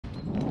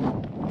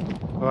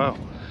Well,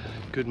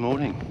 good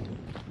morning.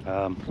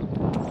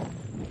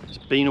 It's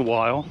been a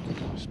while.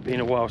 It's been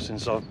a while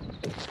since I've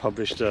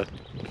published a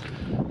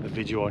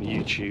video on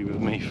YouTube of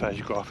me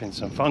photographing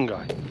some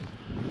fungi.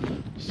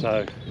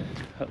 So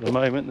at the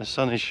moment the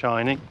sun is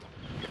shining.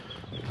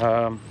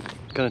 Going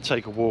to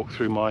take a walk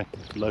through my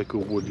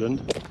local woodland.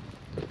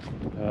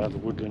 The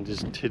woodland is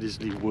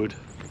Tiddesley Wood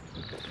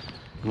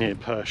near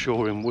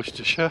Pershore in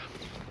Worcestershire.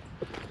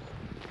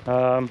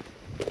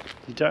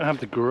 You don't have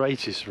the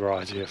greatest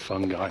variety of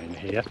fungi in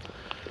here,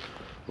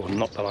 well,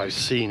 not that I've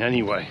seen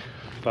anyway,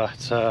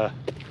 but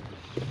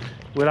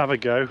we'll have a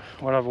go,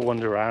 we'll have a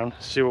wander around,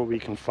 see what we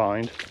can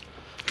find,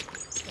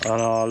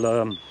 and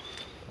I'll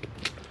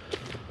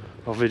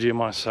video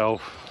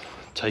myself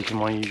taking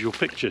my usual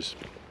pictures.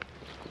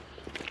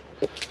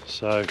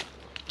 So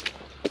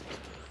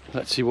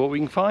let's see what we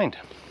can find.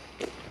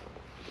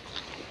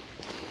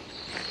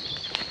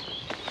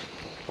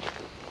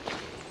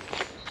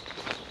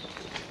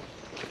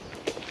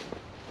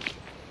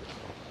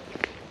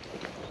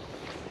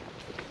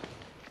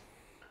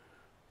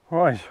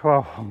 Right,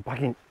 well, I'm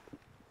back in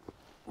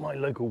my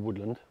local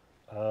woodland.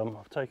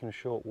 I've taken a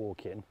short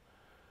walk in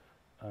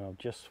and I've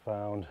just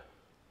found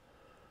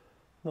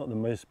not the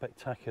most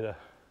spectacular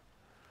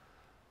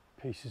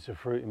pieces of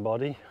fruiting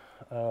body,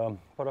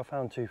 but I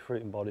found two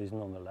fruiting bodies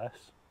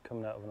nonetheless,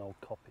 coming out of an old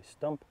coppice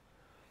stump.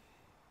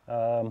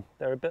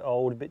 They're a bit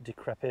old, a bit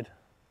decrepit,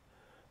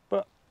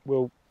 but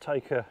we'll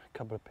take a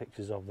couple of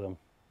pictures of them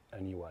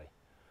anyway.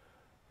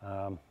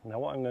 Now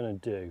what I'm going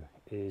to do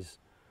is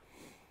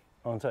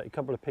I'll take a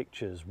couple of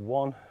pictures,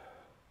 one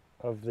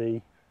of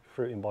the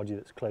fruiting body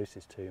that's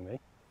closest to me,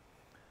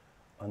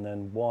 and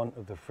then one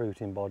of the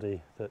fruiting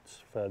body that's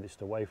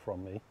furthest away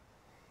from me.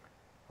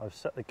 I've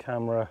set the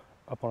camera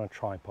up on a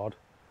tripod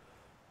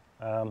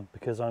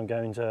because I'm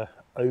going to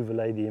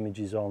overlay the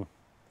images on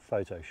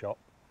Photoshop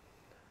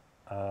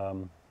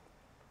and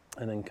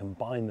then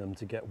combine them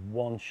to get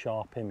one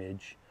sharp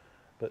image,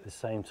 but at the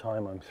same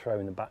time I'm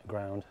throwing the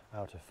background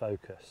out of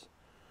focus.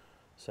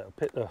 So I'll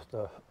pick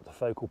the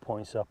focal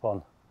points up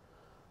on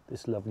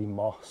this lovely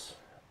moss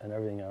and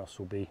everything else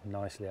will be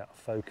nicely out of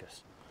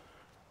focus.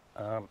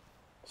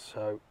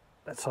 So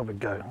let's have a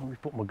go. Let me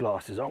put my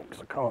glasses on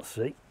because I can't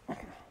see.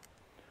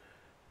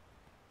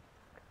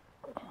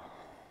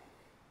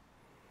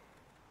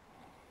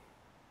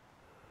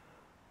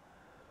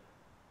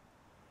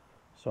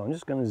 So I'm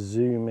just going to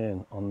zoom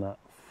in on that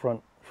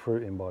front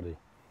fruiting body.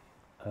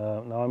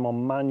 Now I'm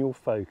on manual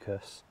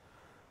focus,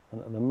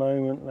 and at the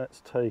moment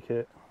let's take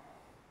it.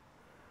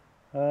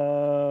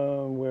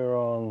 We're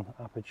on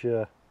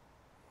aperture,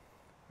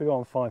 we're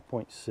on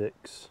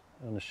 5.6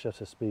 and a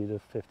shutter speed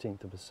of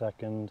 15th of a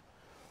second,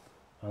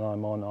 and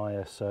I'm on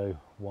ISO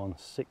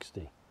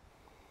 160.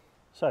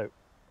 So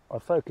I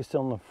focused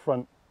on the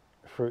front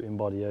fruiting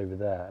body over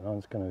there, and I'm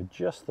just going to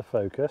adjust the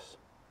focus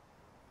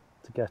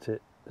to get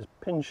it as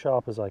pin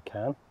sharp as I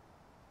can.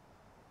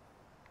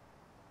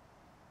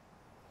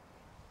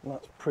 And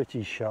that's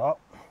pretty sharp.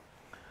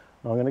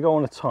 Now I'm going to go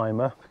on a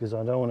timer because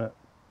I don't want to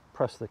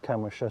press the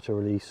camera shutter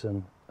release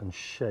and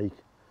shake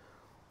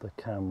the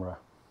camera.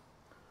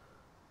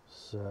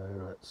 So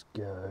let's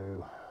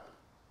go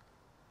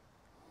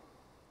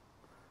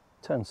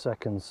 10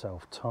 seconds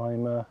self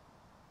timer,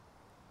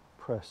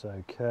 press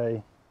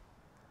OK,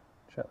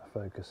 check the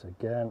focus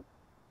again.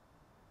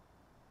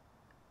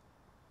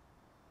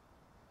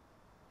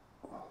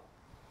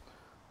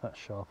 That's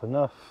sharp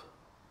enough.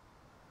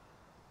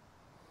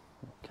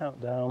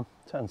 Count down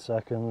 10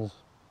 seconds.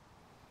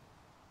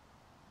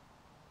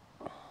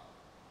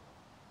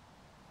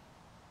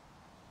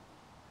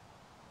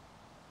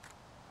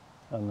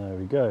 And there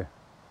we go.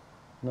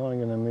 Now I'm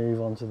going to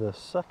move on to the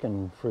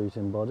second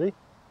fruiting body.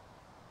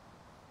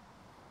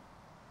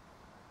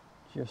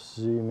 Just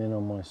zoom in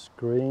on my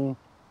screen.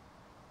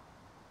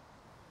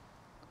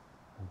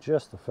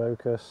 Adjust the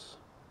focus.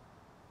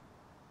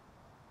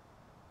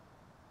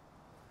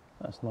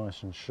 That's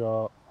nice and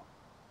sharp.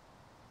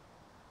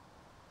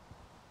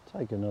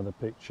 Take another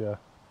picture.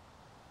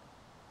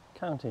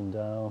 Counting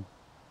down.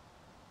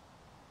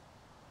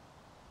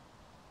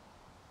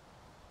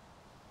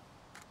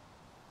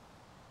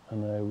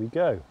 And there we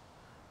go.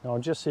 Now I'll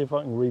just see if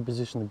I can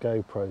reposition the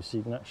GoPro so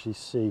you can actually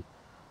see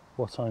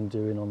what I'm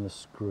doing on the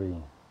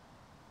screen.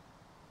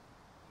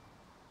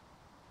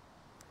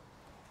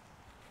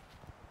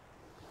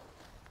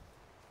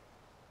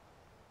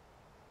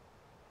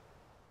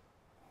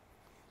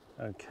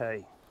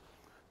 Okay,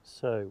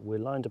 so we're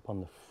lined up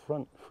on the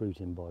front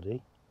fruiting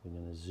body.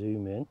 We're going to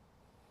zoom in.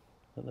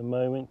 At the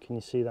moment, can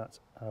you see that's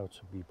out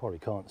of, you probably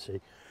can't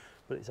see,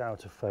 but it's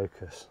out of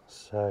focus.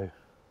 So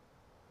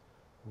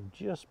we'll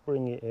just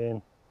bring it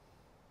in,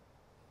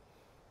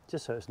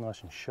 just so it's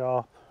nice and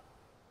sharp.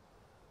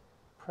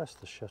 Press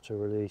the shutter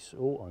release.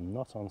 Oh, I'm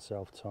not on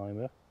self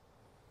timer.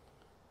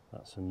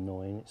 That's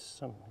annoying. It's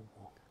something.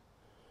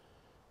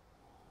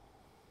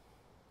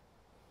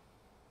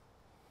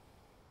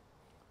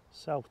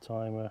 Self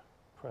timer,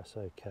 press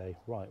OK.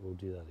 Right, we'll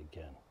do that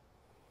again.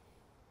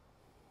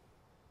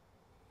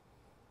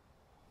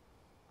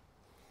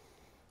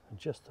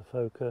 adjust the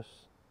focus.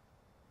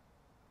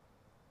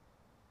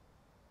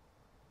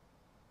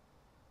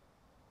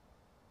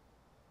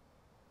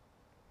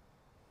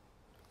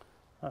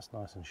 That's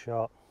nice and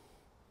sharp.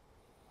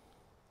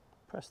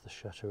 Press the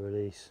shutter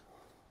release,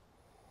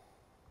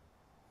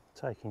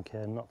 taking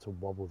care not to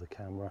wobble the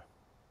camera.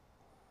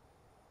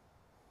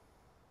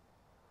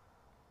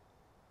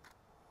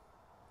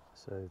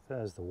 So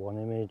there's the one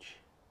image.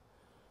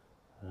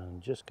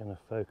 I'm just going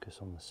to focus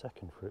on the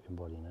second fruiting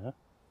body now.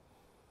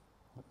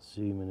 Let's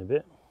zoom in a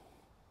bit.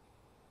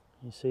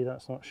 You see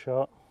that's not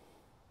sharp?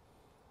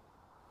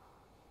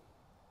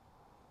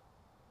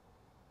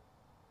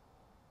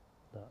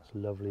 That's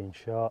lovely and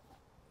sharp.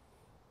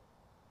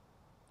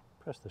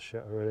 Press the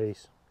shutter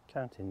release,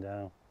 counting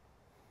down.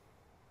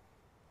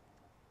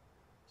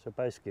 So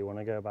basically when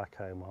I go back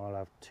home I'll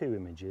have two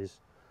images.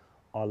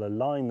 I'll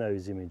align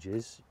those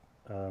images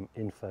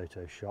in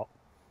Photoshop,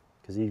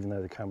 because even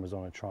though the camera's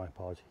on a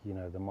tripod, you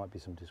know, there might be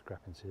some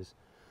discrepancies.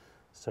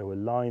 So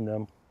align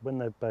them. When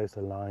they're both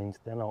aligned,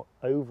 then I'll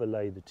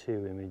overlay the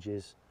two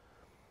images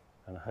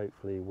and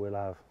hopefully we'll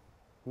have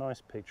a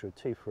nice picture of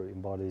two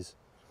fruiting bodies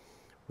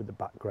with the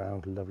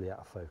background lovely out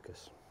of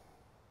focus.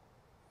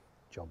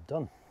 Job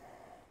done.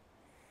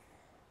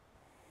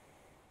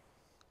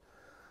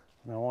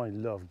 Now I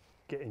love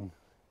getting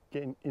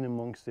in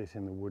amongst this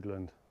in the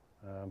woodland.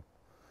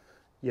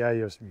 Yeah,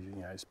 you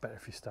know, it's better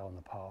if you stay on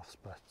the paths,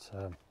 but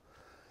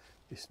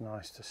it's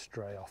nice to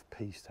stray off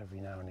piste every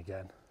now and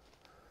again.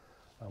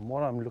 And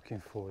what I'm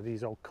looking for are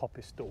these old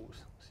coppice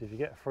stalls. So if you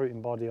get a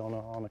fruiting body on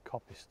a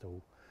coppice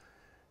stall,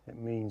 it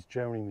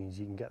generally means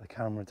you can get the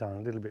camera down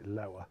a little bit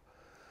lower,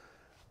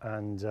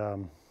 and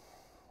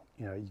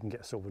you know, you can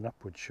get sort of an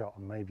upward shot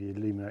and maybe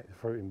illuminate the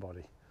fruiting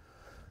body.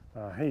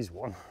 Here's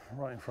one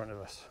right in front of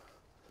us.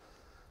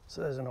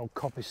 So there's an old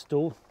coppice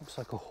stall, looks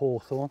like a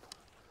hawthorn.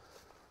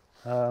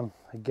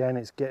 Again,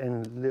 it's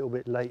getting a little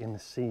bit late in the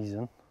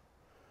season.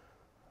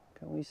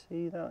 Can we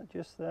see that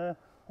just there,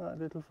 that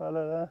little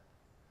fella there?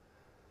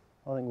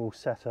 I think we'll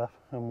set up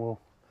and we'll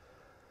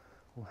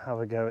have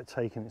a go at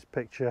taking its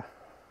picture.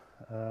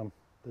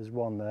 There's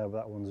one there, but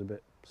that one's a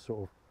bit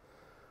sort of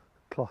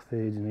clothed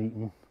and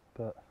eaten,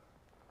 but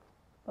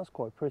that's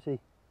quite pretty.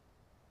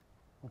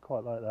 I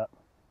quite like that.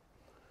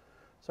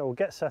 So we'll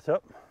get set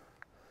up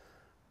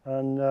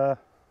and we'll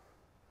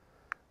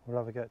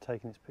have a go at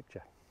taking its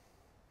picture.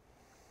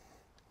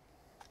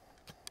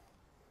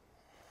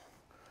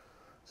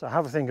 So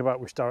have a think about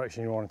which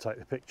direction you want to take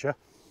the picture.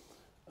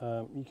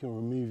 You can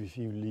remove a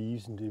few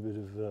leaves and do a bit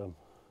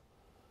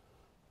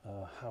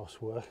of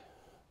housework,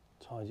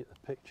 tidy up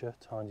the picture,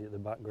 tidy up the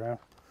background,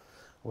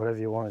 whatever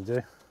you want to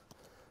do.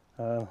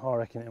 I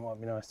reckon it might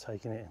be nice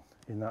taking it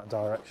in that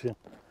direction.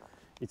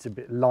 It's a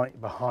bit light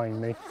behind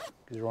me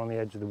because we're on the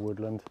edge of the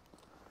woodland,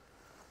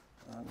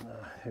 and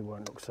it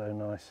won't look so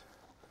nice.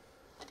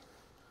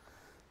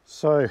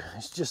 So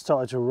it's just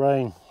started to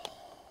rain,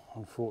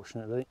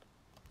 unfortunately,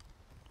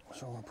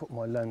 so I'm going to put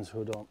my lens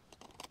hood on.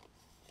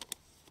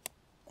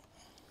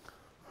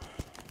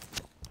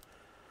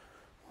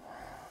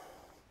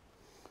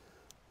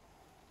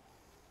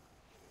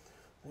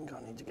 I think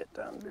I need to get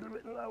down a little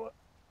bit lower.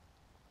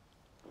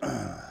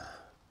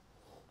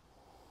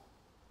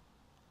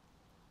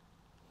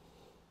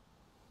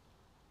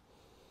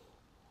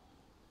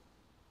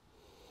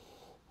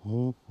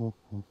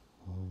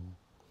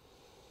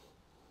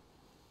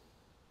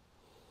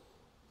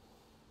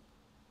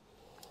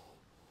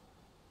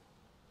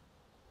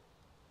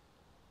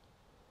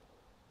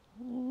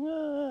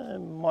 It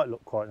might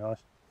look quite nice.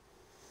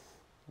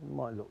 It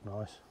might look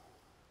nice.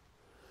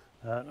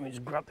 Let me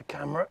just grab the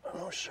camera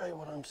and I'll show you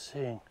what I'm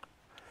seeing.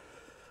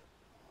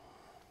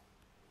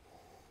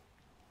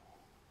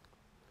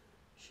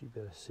 Should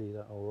be able to see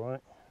that all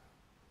right.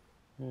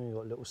 You've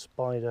got a little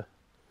spider's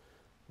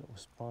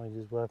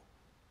web.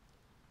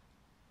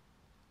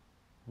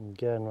 And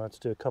again, I had to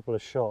do a couple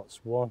of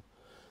shots, one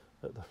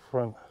at the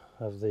front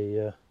of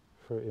the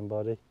fruiting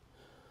body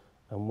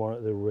and one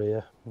at the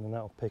rear, and then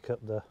that'll pick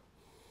up the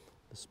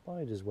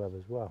spider's web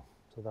as well,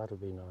 so that'll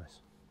be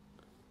nice.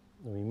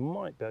 And we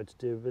might be able to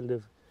do a bit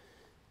of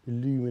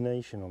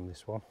illumination on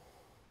this one,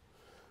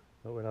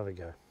 but we'll have a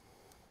go.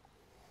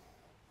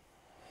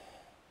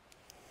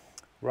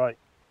 Right,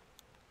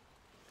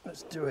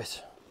 let's do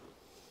it.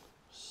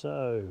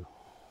 So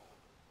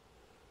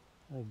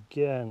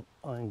again,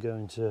 I'm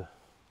going to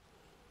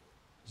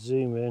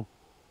zoom in.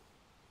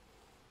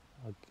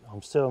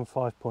 I'm still on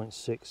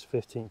 5.6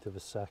 15th of a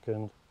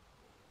second.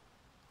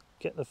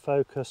 Get the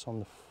focus on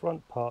the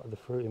front part of the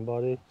fruiting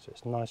body so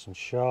it's nice and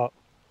sharp.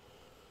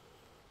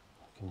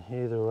 I can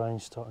hear the rain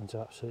starting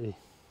to absolutely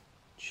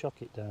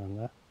chuck it down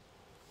there.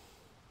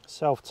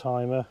 Self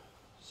timer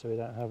so we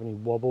don't have any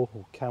wobble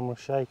or camera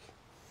shake.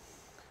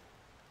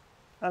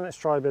 And let's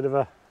try a bit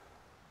of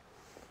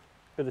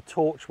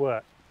torch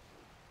work.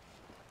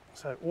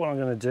 So what I'm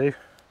going to do,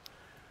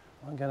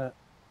 I'm going to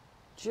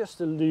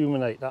just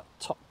illuminate that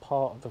top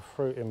part of the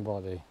fruiting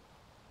body.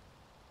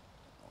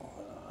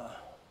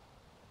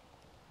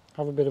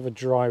 Have a bit of a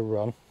dry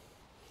run.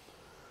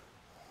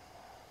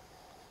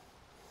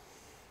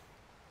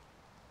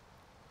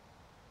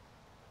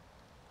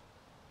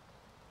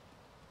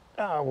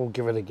 we'll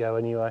give it a go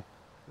anyway.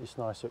 It's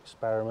nice to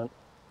experiment.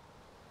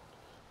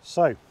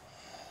 So,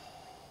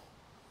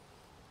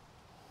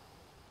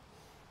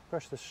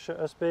 press the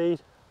shutter speed,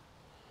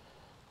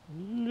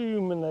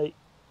 illuminate.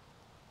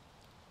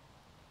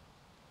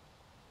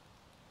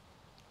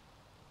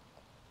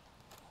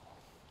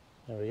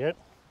 There we go.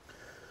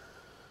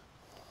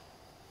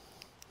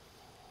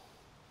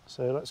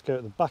 So let's go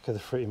at the back of the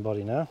fruiting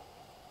body now.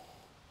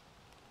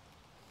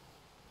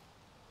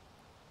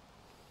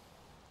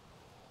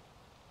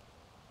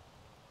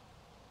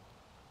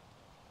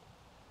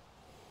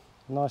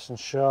 Nice and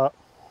sharp.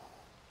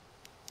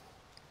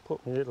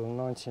 Put my little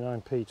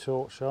 99p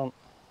torch on.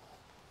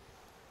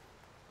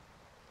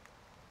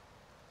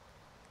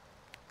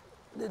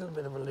 Little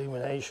bit of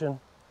illumination.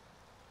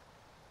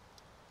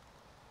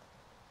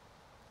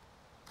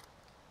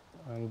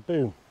 And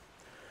boom.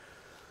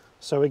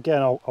 So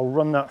again, I'll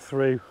run that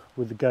through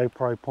with the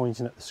GoPro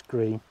pointing at the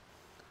screen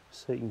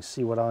so you can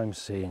see what I'm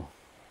seeing.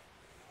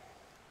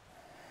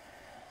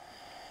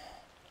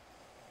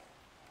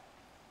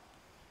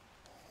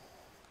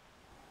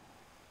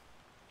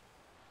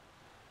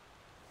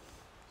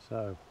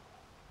 So,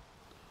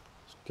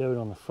 it's going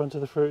on the front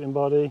of the fruiting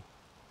body.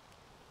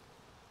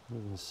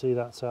 You can see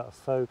that's out of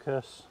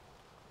focus.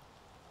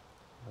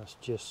 Let's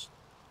just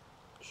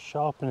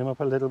sharpen him up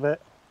a little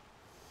bit.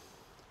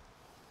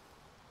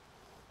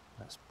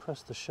 Let's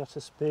press the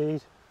shutter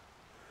speed.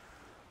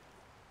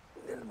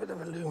 A little bit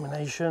of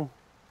illumination.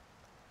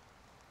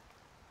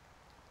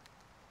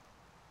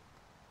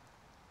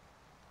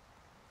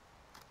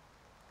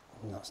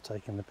 And that's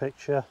taking the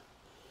picture.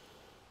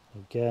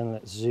 Again,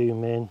 let's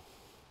zoom in.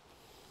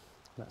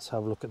 Let's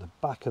have a look at the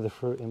back of the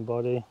fruiting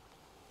body.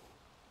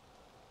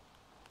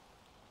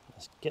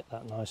 Let's get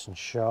that nice and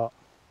sharp.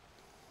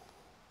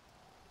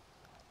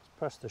 Let's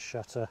press the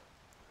shutter.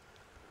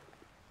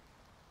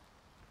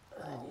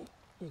 And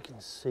you can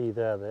see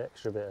there the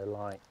extra bit of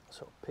light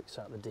sort of picks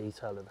out the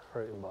detail of the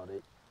fruiting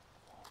body.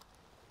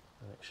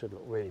 And it should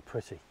look really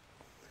pretty.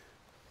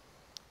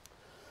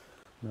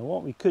 Now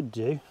what we could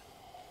do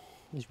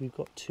is we've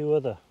got two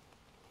other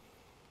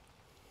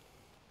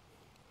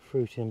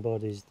fruiting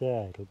bodies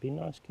there. It'll be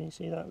nice, can you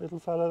see that little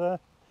fella there?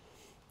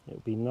 It'll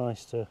be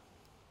nice to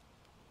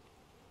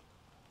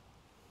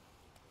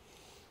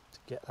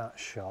get that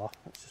sharp.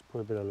 Let's just put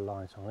a bit of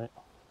light on it.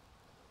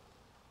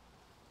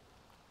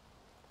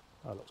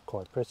 That looks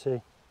quite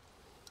pretty.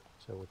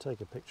 So we'll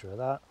take a picture of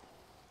that.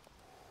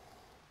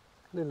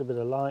 A little bit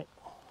of light.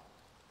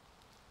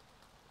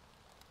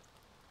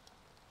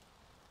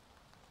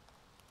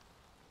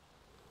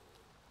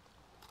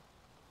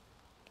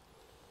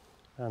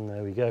 And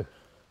there we go.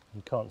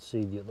 You can't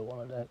see the other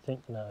one, I don't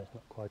think. No, it's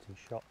not quite in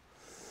shot.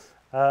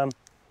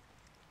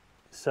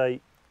 So,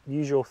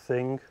 usual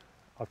thing,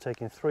 I've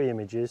taken 3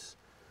 images.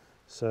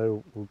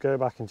 So we'll go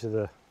back into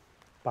the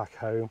back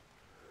home.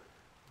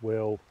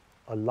 We'll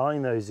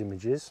align those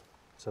images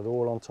so they're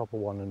all on top of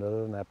one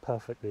another and they're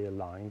perfectly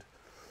aligned.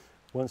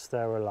 Once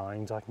they're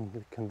aligned, I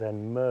can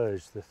then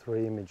merge the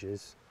 3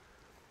 images.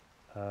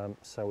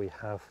 So we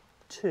have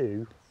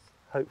 2,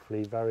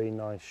 hopefully very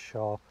nice,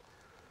 sharp,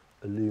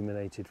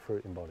 illuminated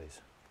fruiting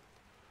bodies.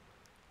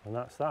 And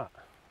that's that.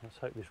 Let's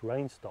hope this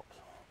rain stops.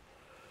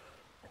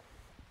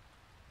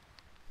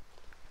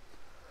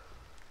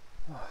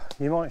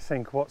 You might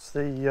think, what's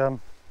the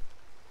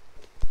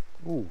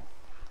ooh,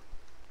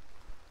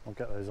 I'll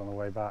get those on the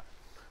way back.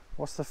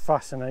 What's the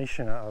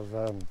fascination out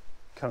of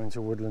coming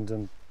to woodland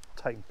and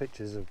taking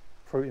pictures of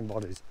fruiting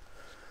bodies?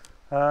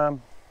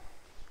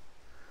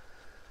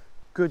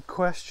 Good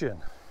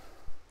question.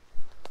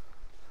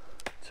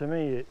 To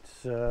me,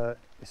 it's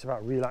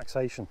about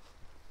relaxation.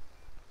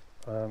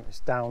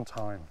 It's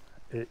downtime.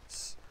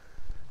 It's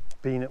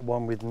being at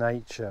one with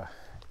nature.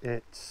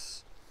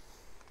 It's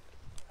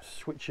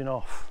switching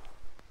off.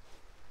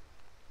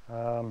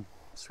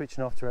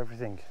 Switching off to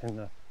everything in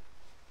the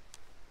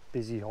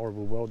busy,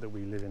 horrible world that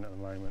we live in at the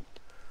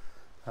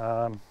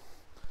moment.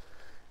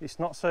 It's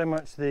not so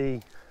much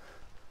the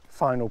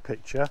final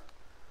picture.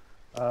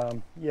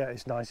 Yeah,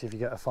 it's nice if you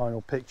get a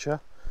final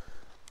picture.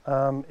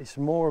 It's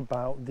more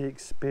about the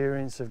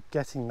experience of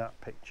getting that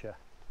picture.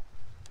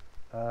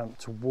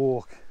 To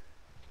walk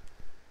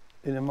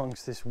in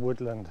amongst this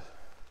woodlands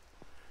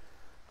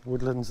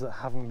that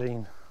haven't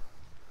been,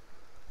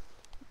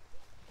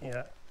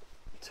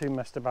 too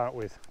messed about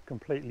with,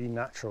 completely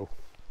natural.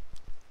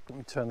 Let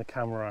me turn the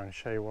camera around and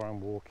show you where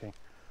I'm walking.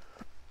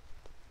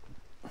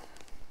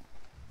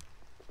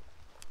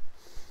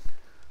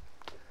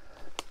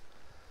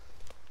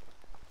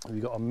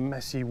 We've got a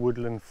messy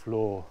woodland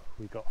floor,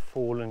 we've got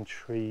fallen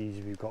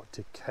trees, we've got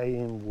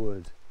decaying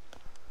wood.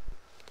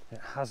 It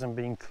hasn't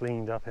been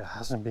cleaned up, it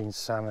hasn't been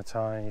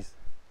sanitized.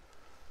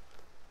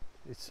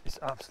 It's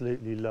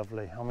absolutely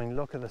lovely. I mean,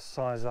 look at the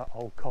size of that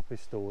old copy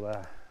stall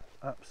there.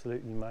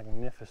 Absolutely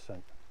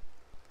magnificent.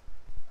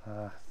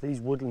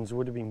 These woodlands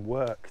would have been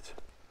worked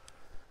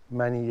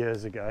many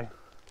years ago.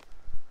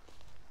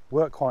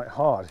 Worked quite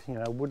hard.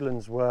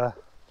 Woodlands were,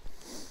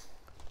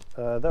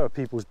 they were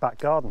people's back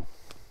garden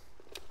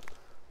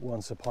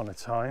once upon a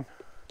time.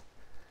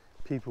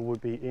 people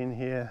would be in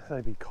here,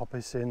 they'd be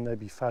coppicing, they'd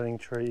be felling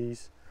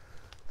trees,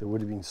 there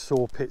would have been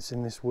saw pits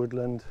in this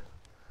woodland,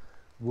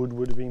 wood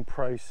would have been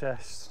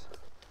processed,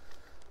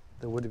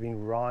 there would have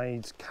been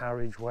rides,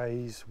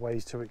 carriageways,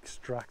 ways to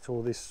extract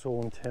all this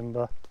sawn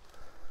timber.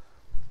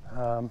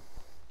 And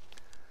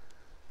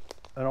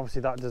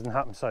obviously that doesn't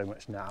happen so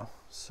much now,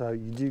 so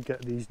you do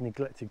get these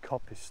neglected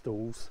coppice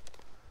stalls,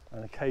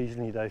 and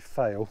occasionally they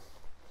fail,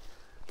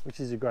 which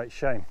is a great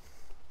shame.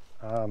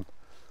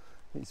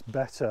 It's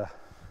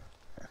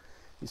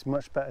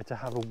much better to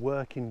have a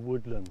working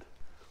woodland,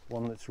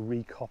 one that's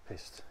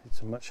recoppiced.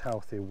 It's a much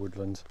healthier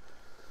woodland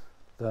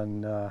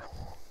than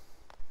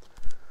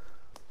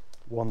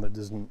one that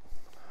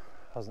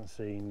hasn't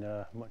seen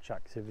much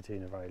activity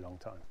in a very long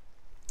time.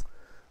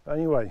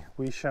 Anyway,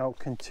 we shall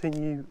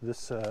continue the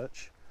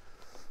search.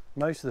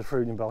 Most of the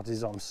fruiting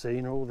bodies I'm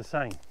seeing are all the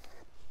same.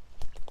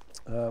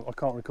 I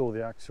can't recall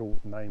the actual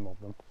name of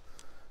them,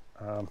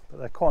 but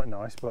they're quite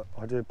nice, but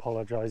I do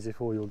apologise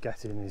if all you're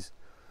getting is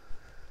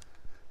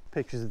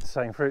pictures of the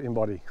same fruiting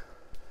body.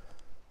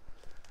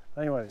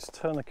 Anyway, let's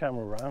turn the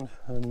camera around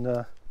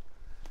and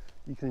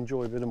you can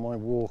enjoy a bit of my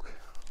walk.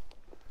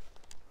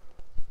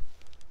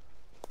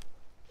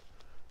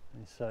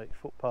 And so,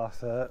 footpath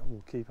there,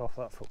 we'll keep off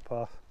that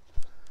footpath.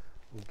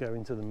 We'll go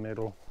into the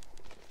middle,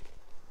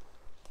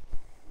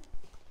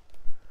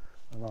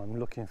 and I'm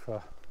looking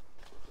for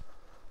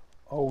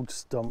old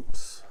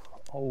stumps,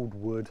 old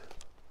wood,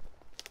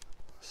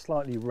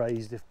 slightly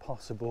raised if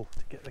possible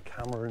to get the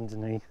camera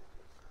underneath.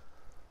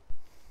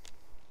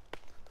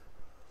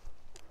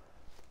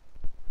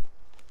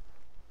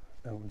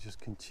 And we'll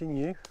just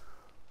continue.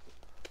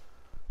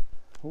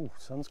 Oh,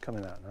 sun's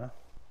coming out now.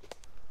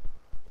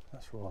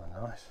 That's rather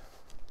nice.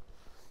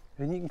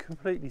 And you can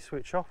completely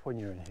switch off when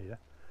you're in here.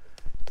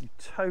 You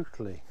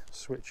totally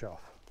switch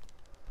off.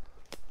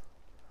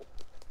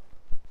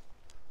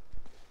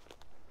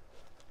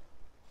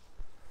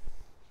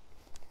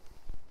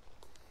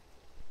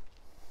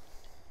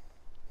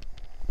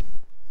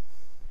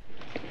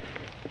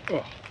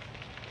 Oh.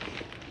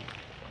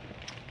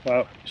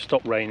 Well, it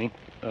stopped raining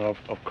and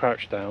I've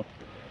crouched down.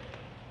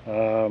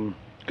 Got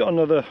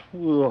another,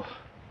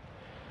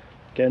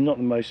 again, not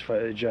the most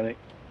photogenic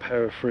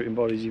pair of fruiting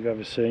bodies you've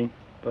ever seen,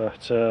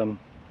 but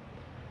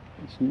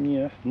it's,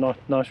 yeah,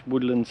 nice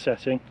woodland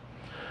setting.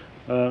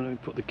 Let me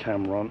put the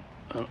camera on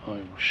and I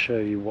will show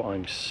you what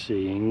I'm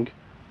seeing.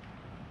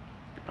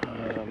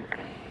 There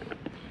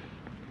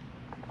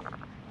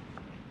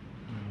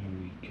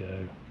we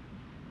go.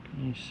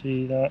 Can you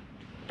see that?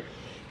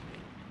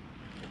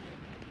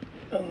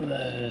 And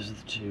there's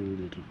the two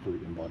little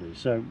fruiting bodies.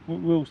 So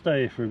we'll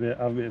stay here for a bit,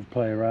 have a bit of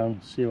play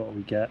around, see what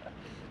we get.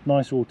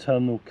 Nice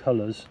autumnal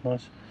colours,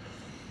 nice.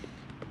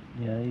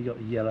 Yeah, you got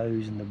the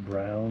yellows and the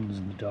browns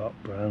and the dark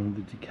brown,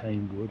 the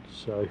decaying wood.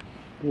 So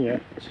yeah,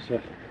 it's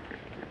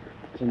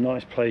a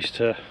nice place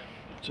to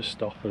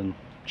stop and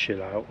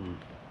chill out and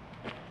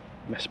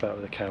mess about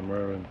with the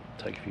camera and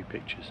take a few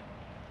pictures.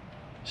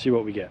 See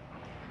what we get.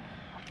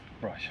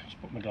 Right, let's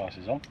put my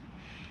glasses on.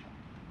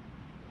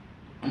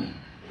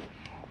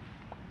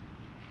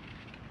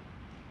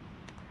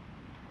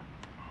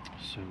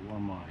 So what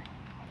am I?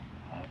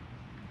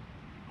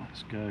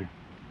 Let's go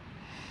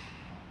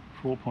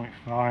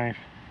 4.5.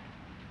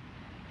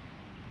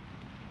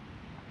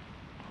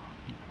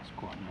 That's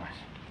quite nice.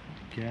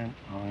 Again,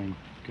 I'm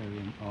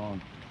going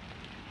on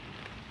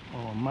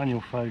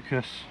manual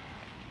focus.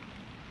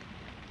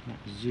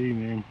 Let's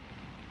zoom in.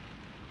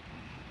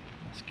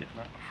 Let's get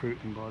that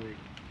fruiting body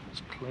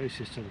that's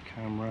closest to the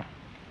camera,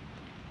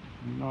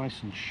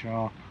 nice and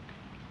sharp.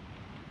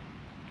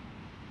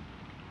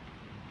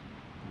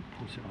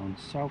 We'll put it on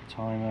self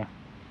timer.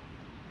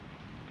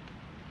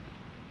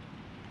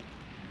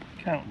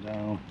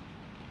 Countdown.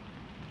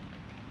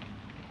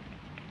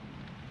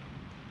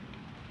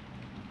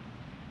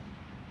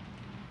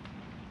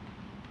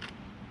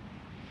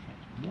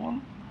 That's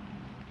one.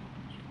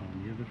 Let's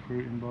find the other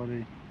fruiting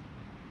body.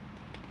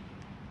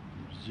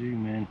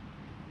 Zoom in.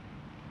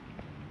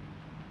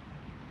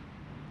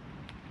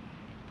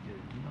 Get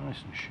it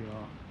nice and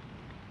sharp.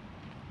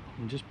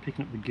 I'm just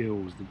picking up the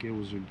gills. The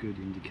gills are a good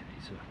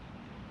indicator.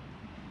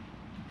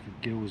 If the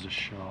gills are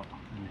sharp,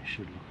 then it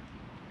should make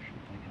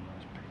a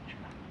nice picture.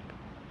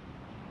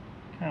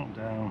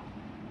 Countdown.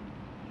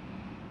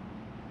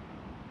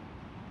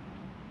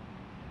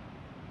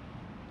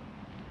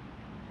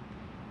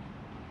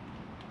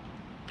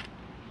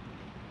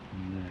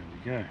 And there we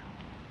go.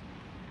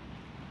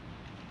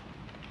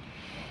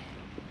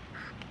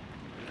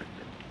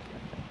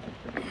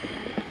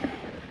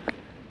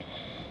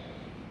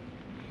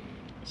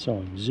 So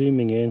I'm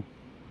zooming in,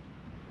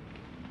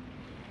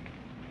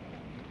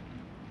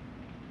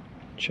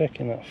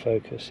 checking that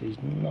focus is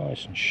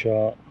nice and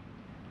sharp,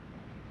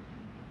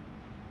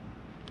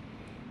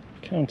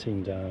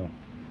 counting down.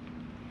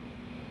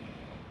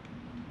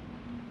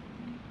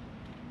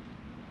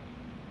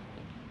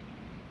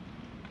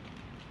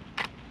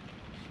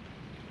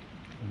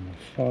 And we'll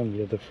find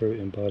the other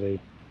fruiting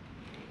body.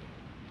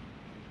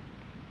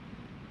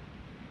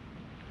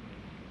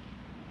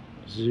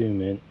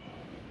 Zoom in.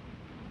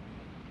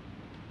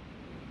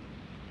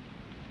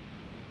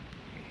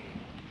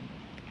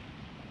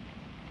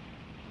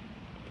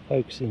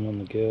 focusing on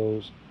the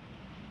gills,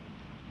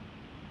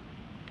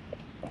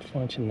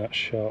 finding that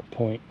sharp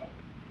point.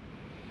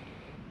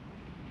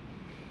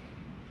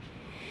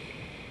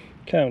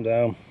 Count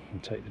down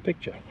and take the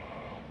picture.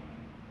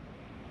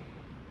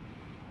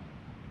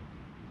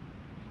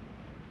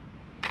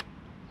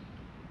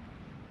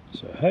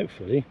 So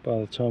hopefully by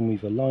the time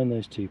we've aligned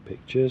those two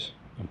pictures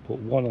and put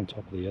one on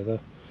top of the other,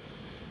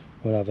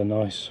 we'll have a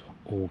nice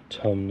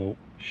autumnal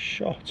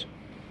shot.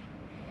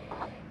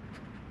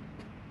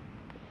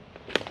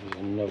 There's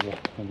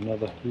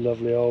another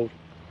lovely old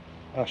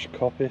ash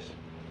coppice.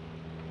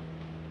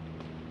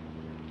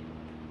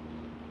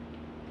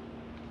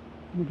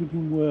 Would have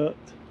been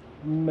worked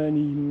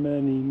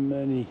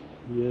many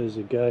years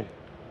ago.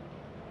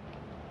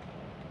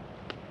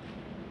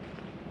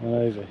 And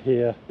over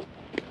here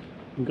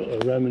we've got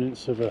the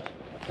remnants of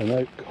an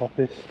oak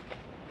coppice.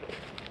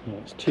 You know,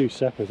 it's two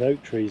separate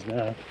oak trees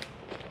now.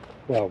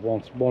 Well,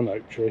 one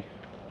oak tree,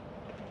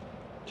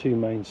 two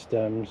main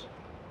stems.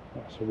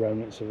 That's the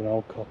remnants of an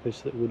old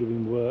coppice that would have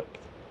been worked.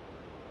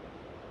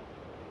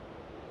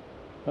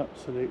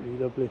 Absolutely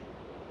lovely.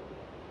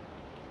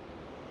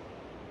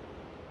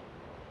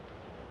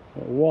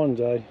 But one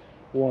day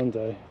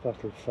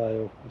that'll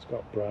fail. It's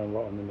got brown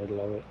rot in the middle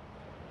of it.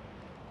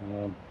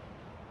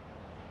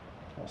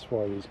 That's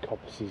why these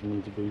coppices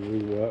need to be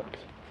reworked,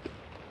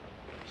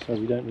 so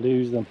we don't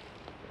lose them.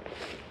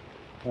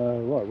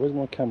 Right, where's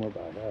my camera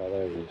bag? Oh,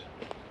 there it is.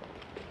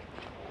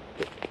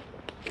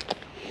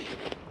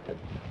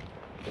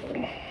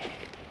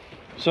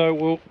 So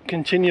we'll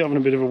continue having a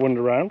bit of a wander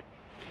around.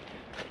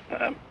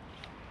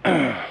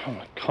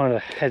 I'm kind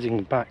of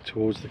heading back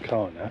towards the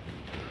car now,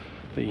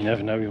 but you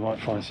never know, we might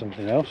find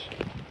something else.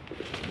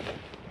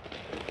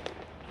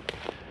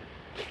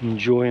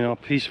 Enjoying our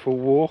peaceful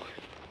walk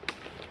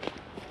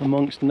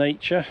amongst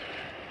nature.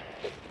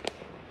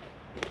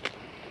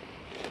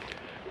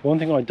 One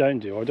thing I don't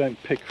do, I don't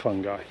pick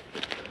fungi.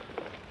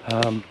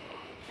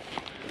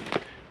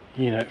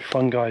 You know,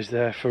 fungi's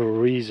there for a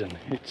reason.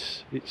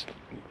 It's you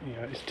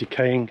know, it's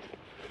decaying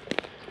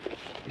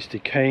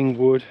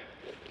wood.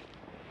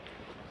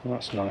 Well,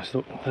 that's nice.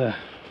 Look there.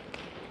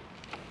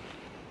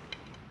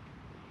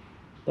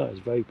 That is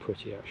very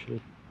pretty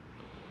actually.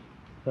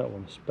 That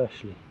one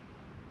especially.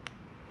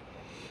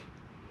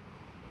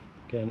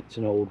 Again, it's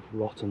an old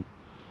rotten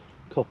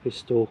coppice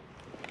store,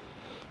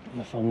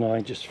 and the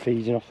fungi just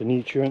feeding off the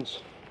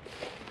nutrients,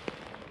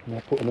 and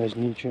they're putting those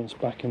nutrients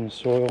back in the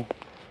soil.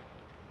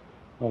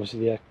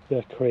 Obviously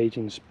they're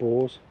creating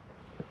spores,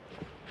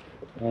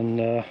 and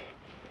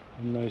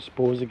those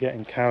spores are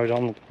getting carried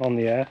on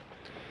the air,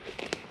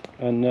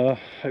 and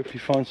hopefully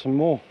find some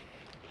more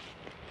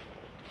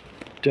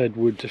dead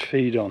wood to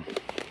feed on.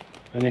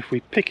 And if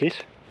we pick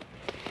it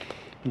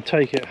and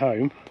take it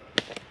home,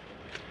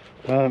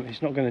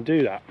 it's not going to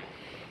do that.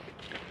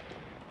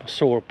 I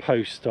saw a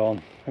post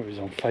on, it was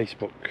on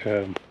Facebook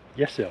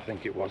yesterday I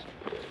think it was,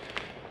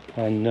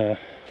 and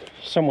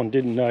someone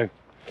didn't know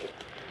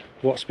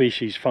what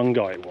species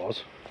fungi it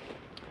was,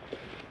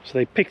 so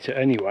they picked it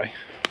anyway,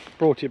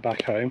 brought it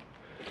back home,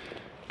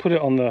 put it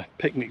on the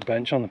picnic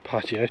bench on the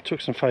patio, took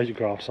some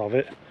photographs of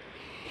it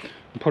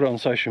and put it on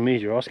social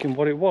media asking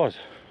what it was.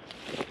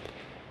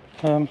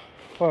 Well,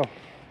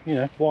 you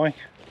know, why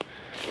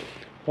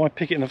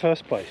pick it in the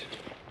first place?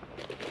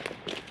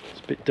 It's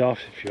a bit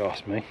daft if you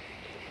ask me,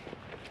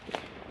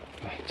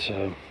 but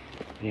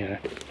you know,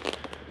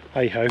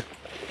 hey ho.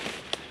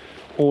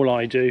 All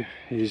I do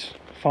is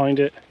find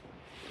it,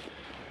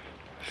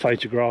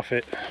 photograph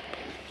it,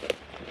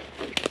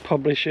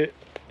 publish it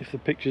if the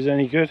picture's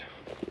any good,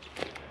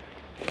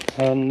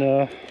 and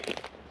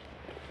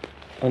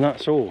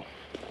that's all.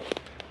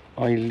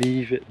 I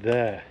leave it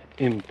there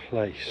in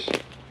place.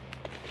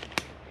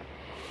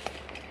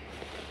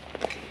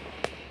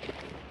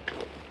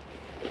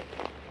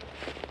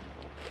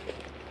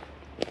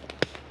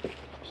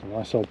 Some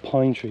nice old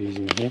pine trees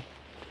in here.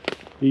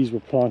 These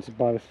were planted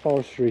by the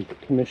Forestry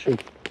Commission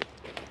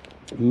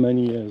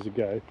many years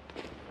ago,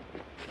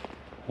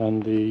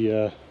 and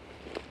the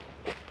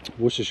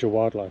Worcestershire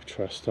Wildlife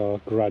Trust are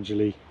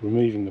gradually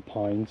removing the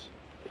pines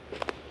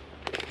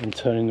and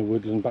turning the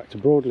woodland back to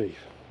broadleaf,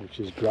 which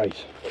is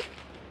great.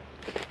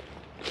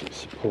 It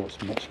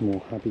supports much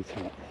more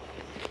habitat.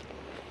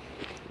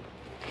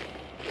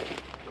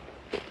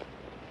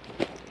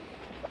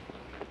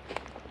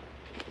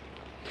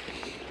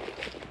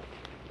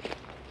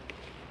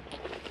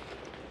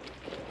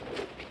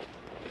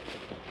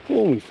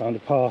 Oh, we found a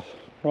path.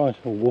 Right,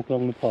 we'll walk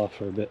along the path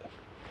for a bit.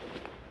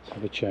 Let's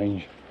have a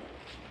change.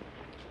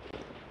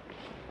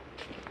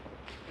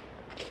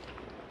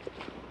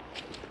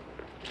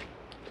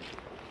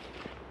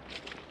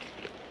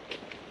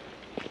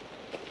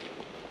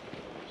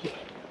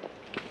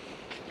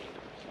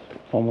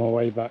 On my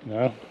way back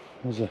now,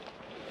 there's a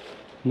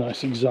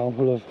nice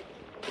example of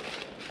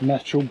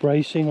natural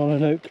bracing on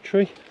an oak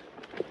tree.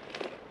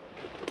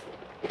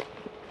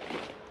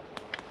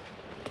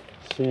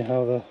 See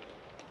how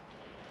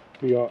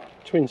we got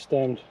twin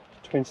stemmed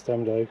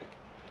oak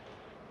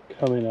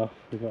coming up.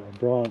 We've got a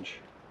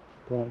branch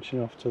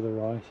branching off to the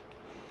right,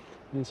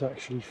 and it's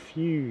actually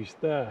fused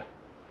there.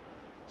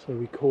 So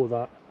we call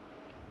that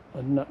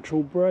a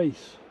natural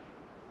brace.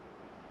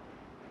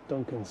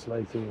 Duncan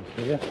Slater was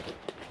here.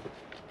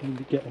 He'll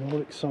be getting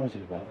all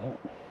excited about that.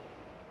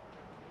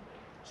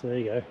 So there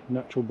you go,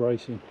 natural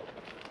bracing.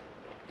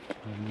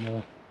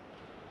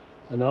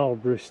 And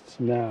arborists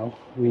now,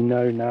 we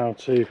know now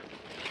to,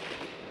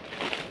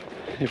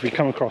 if we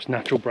come across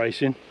natural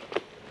bracing,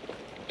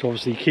 to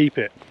obviously keep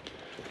it,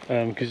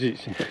 because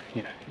it's,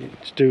 you know,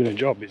 it's doing a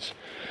job. It's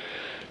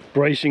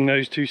bracing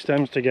those two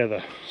stems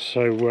together.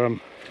 So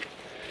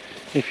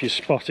if you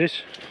spot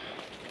it,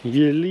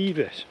 you leave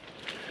it.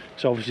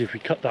 So obviously if we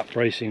cut that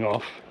bracing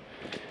off,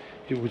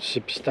 it would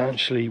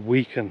substantially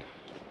weaken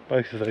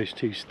both of those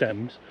two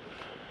stems,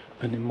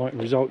 and it might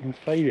result in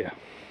failure.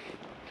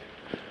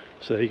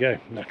 So there you go,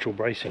 natural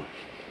bracing.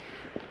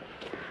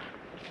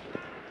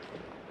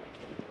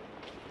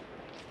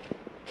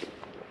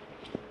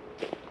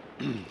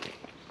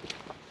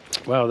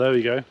 Well, there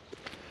we go.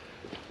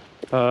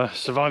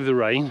 Survived the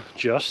rain,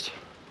 just.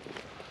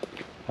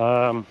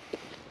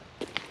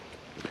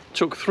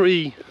 Took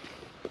three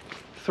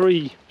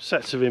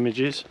sets of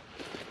images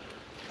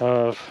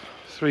of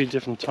 3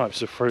 different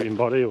types of fruiting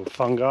body or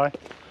fungi.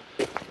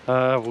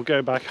 We'll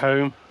go back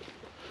home,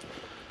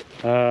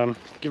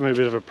 give them a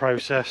bit of a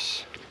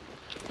process.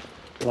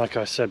 Like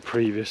I said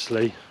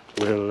previously,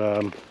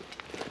 we'll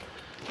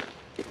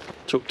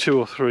took 2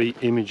 or 3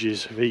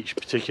 images of each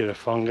particular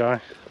fungi.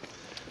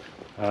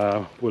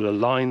 We'll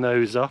align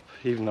those up,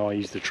 even though I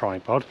use the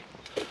tripod,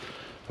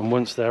 and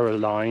once they're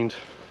aligned,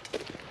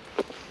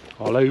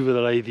 I'll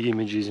overlay the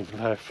images in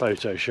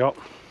Photoshop,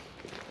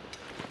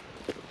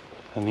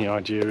 and the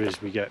idea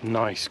is we get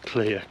nice,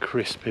 clear,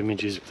 crisp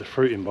images of the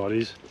fruiting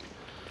bodies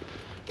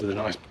with a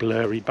nice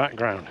blurry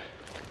background.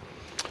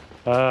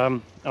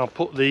 I'll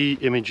put the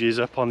images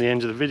up on the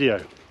end of the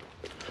video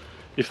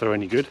if they're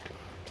any good.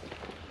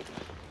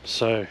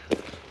 So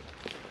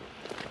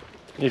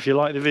if you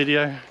like the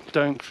video,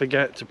 don't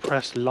forget to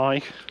press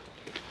like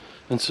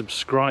and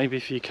subscribe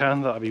if you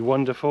can. That'd be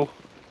wonderful.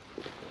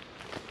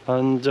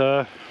 And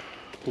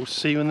we'll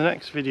see you in the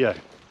next video.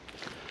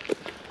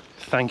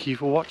 Thank you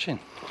for watching.